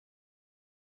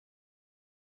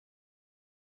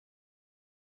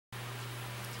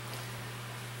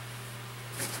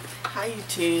Hi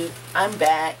YouTube, I'm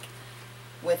back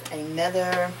with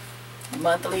another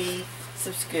monthly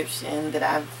subscription that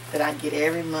I get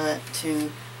every month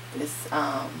to this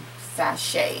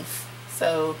SAHSHE.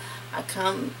 So I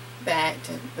come back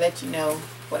to let you know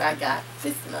what I got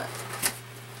this month.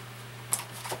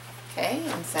 Okay,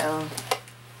 and so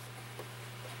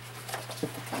they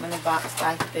come in a box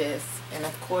like this, and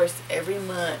of course every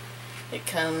month it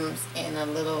comes in a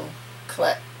little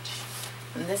clutch.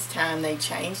 And this time they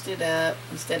changed it up.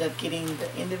 Instead of getting the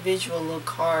individual little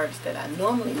cards that I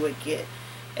normally would get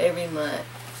every month,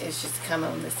 it's just come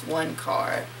on this one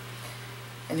card.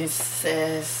 And it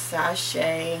says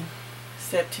SAHSHE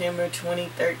September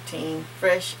 2013,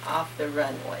 fresh off the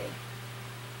runway.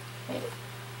 And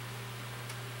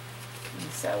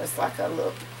so it's like a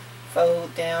little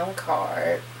fold down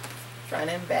card, front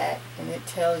and back, and it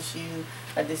tells you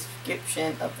a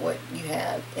description of what you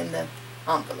have in the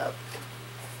envelope.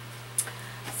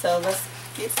 So let's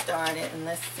get started and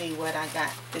let's see what I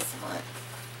got this month.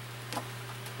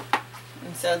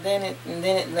 And so then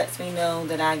it lets me know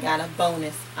that I got a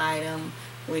bonus item,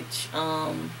 which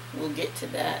we'll get to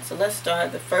that. So let's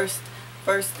start. The first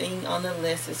thing on the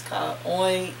list is called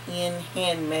OIN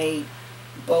Handmade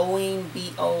Boing,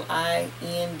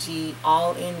 B-O-I-N-G,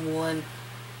 all-in-one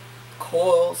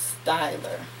coil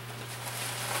styler.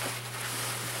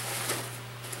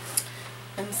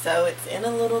 And so it's in a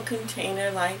little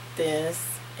container like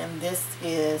this, and this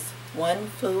is 1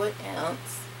 fluid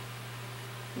ounce,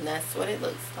 and that's what it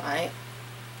looks like.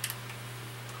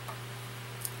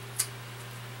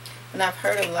 And I've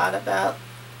heard a lot about,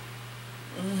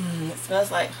 it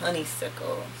smells like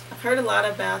honeysuckle. I've heard a lot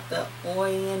about the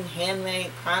OIN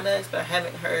handmade products, but I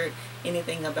haven't heard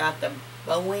anything about the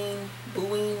Boing,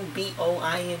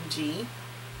 B-O-I-N-G.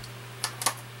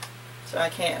 So I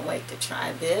can't wait to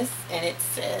try this. And it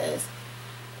says,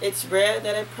 it's rare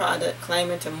that a product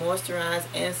claiming to moisturize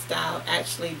and style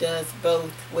actually does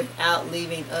both without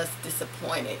leaving us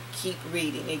disappointed. Keep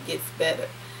reading, it gets better.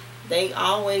 They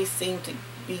always seem to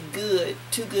be good,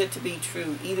 too good to be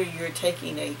true. Either you're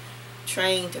taking a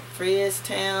train to Frizz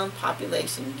Town,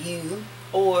 population U,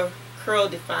 or curl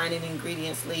defining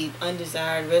ingredients leave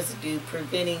undesired residue,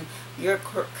 preventing your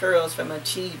curls from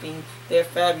achieving their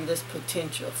fabulous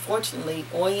potential. Fortunately,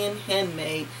 OIN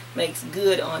Handmade makes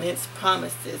good on its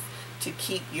promises to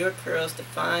keep your curls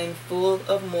defined, full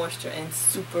of moisture, and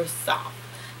super soft.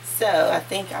 So I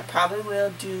think I probably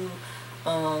will do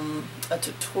a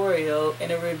tutorial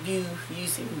and a review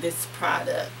using this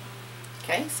product.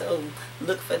 Okay, so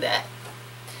look for that.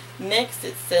 Next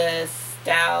it says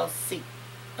Style Secret.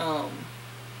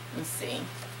 Let's see,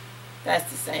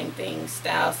 that's the same thing.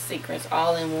 Style Secrets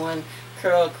all-in-one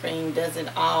curl cream does it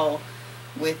all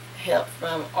with help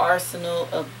from arsenal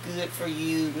of good for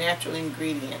you natural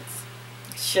ingredients.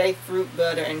 Shea fruit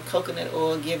butter and coconut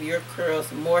oil give your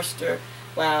curls moisture,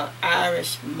 while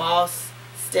Irish moss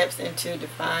steps in to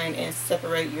define and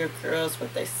separate your curls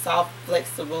with a soft,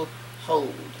 flexible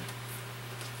hold.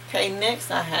 Okay, next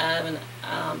I have an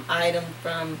item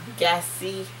from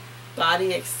Gassy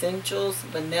Body Essentials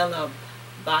Vanilla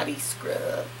Body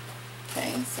Scrub.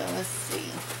 Okay, so let's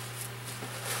see.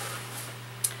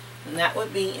 And that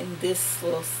would be in this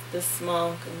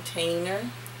small container,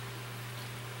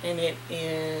 and it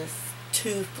is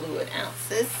 2 fluid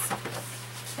ounces,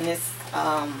 and it's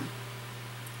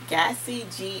Gassy,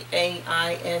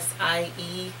 G-A-I-S-I-E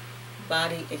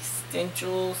Body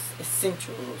Essentials.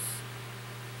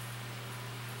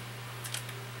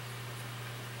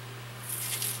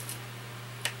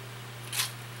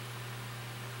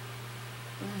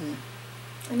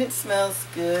 And it smells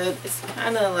good. It's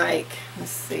kind of like,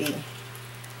 let's see,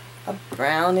 a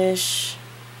brownish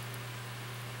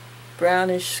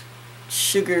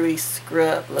sugary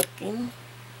scrub looking.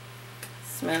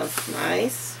 Smells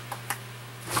nice.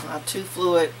 2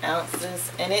 fluid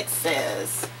ounces, and it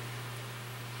says,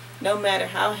 no matter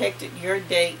how hectic your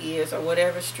day is or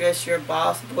whatever stress your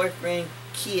boss, boyfriend,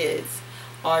 kids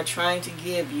are trying to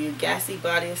give you, Gassy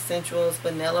Body Essentials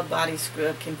Vanilla Body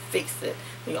Scrub can fix it.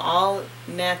 The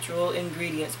all-natural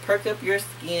ingredients perk up your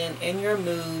skin and your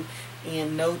mood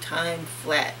in no time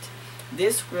flat.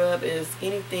 This scrub is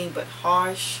anything but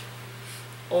harsh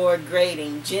or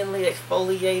grating, gently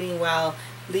exfoliating while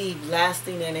leave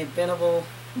lasting and inevitable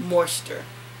moisture.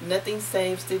 Nothing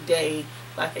saves the day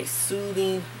like a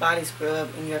soothing body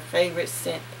scrub in your favorite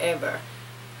scent ever.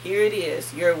 Here it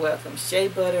is. You're welcome. Shea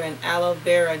butter and aloe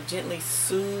vera gently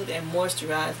soothe and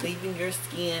moisturize, leaving your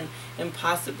skin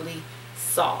impossibly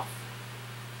soft.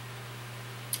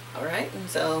 Alright, and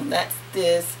so that's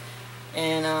this.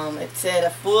 And it said a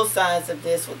full size of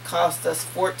this would cost us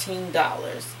 $14.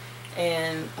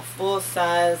 and a full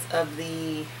size of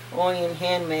the Onion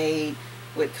Handmade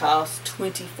would cost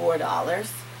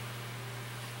 $24.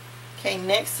 Okay,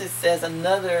 next it says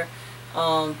another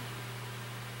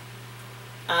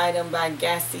item by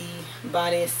Gassy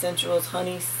Body Essentials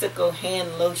Honeysuckle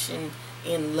Hand Lotion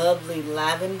in Lovely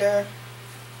Lavender.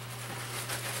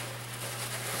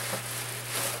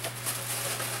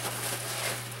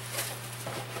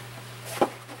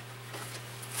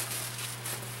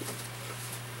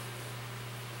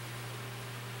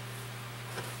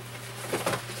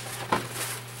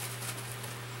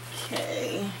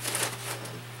 Okay,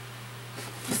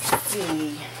 let's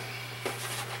see.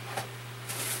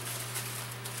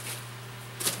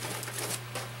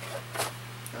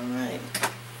 Alright,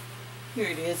 here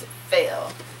it is. It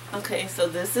fell. Okay, so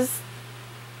this is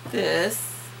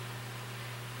this,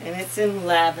 and it's in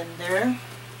lavender,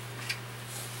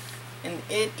 and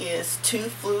it is 2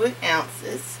 fluid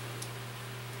ounces.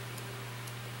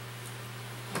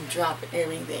 I'm dropping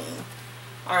everything.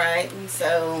 Alright, and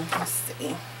so let's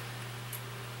see.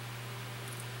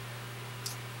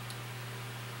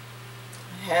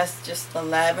 Has just the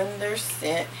lavender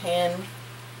scent hand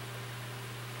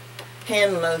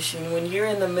lotion. When you're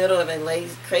in the middle of a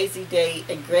crazy day,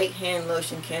 a great hand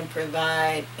lotion can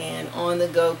provide an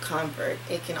on-the-go comfort.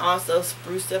 It can also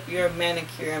spruce up your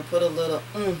manicure and put a little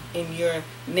in your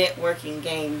networking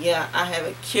game. Yeah, I have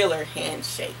a killer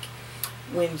handshake.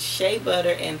 When shea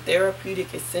butter and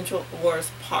therapeutic essential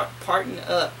oils partner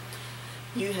up,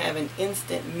 you have an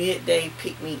instant midday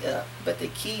pick-me-up. But the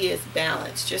key is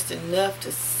balance, just enough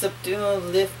to subdue,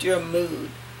 lift your mood,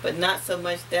 but not so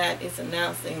much that it's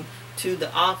announcing to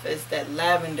the office that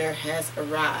lavender has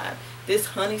arrived. This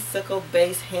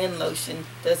honeysuckle-based hand lotion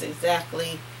does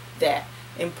exactly that,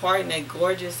 imparting a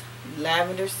gorgeous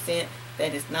lavender scent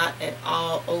that is not at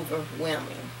all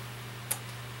overwhelming.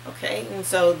 Okay, and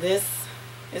so this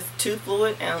is 2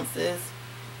 fluid ounces,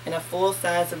 and a full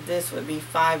size of this would be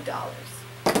 $5.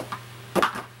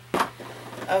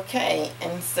 Okay,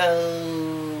 and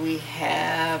so we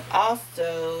have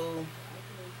also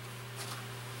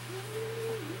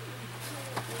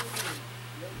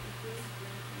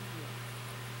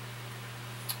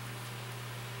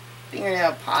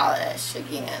fingernail polish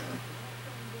again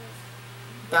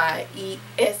by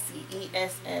SESSIE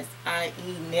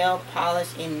nail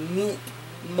polish in mink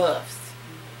muffs.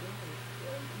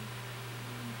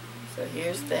 So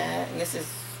here's that, and this is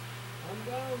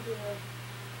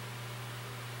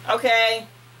okay,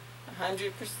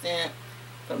 100%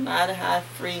 formaldehyde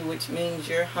free, which means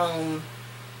your home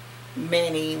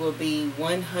mani will be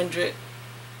 100%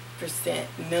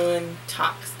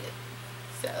 non-toxic.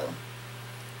 So,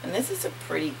 and this is a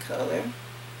pretty color.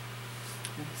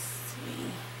 Let's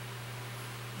see.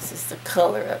 This is the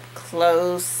color up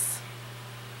close,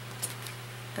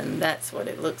 and that's what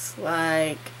it looks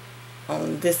like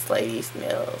on this lady's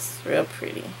nails. Real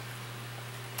pretty.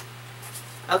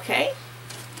 Okay.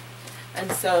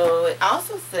 And so it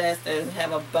also says that we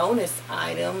have a bonus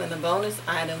item, and the bonus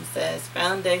item says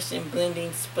foundation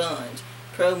blending sponge.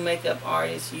 Pro makeup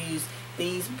artists use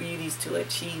these beauties to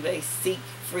achieve a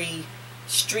streak-free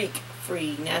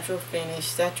natural finish.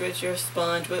 Saturate your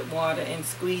sponge with water and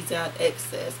squeeze out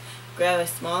excess. Grab a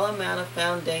small amount of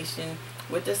foundation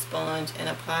with the sponge and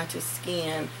apply to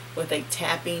skin with a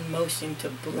tapping motion to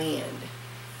blend.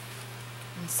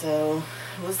 And so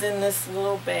it was in this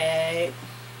little bag.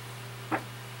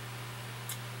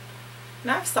 And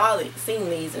I've seen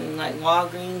these in like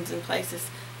Walgreens and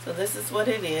places. So this is what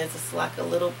it is. It's like a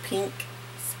little pink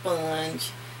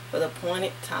sponge with a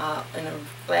pointed top and a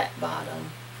flat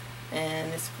bottom.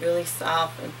 And it's really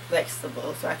soft and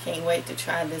flexible. So I can't wait to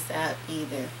try this out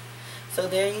either. So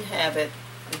there you have it.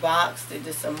 The box. It's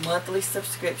just a monthly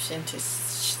subscription to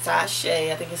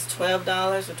SAHSHE. I think it's $12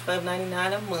 or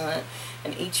 $12.99 a month.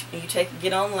 And each you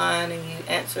get online and you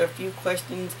answer a few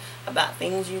questions about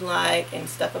things you like and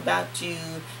stuff about you,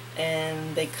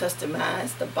 and they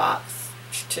customize the box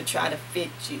to try to fit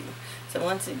you. So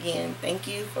once again, thank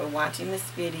you for watching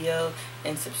this video,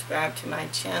 and subscribe to my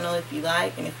channel if you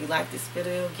like. And if you like this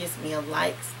video, give me a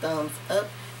like, thumbs up,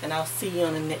 and I'll see you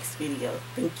on the next video.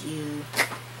 Thank you.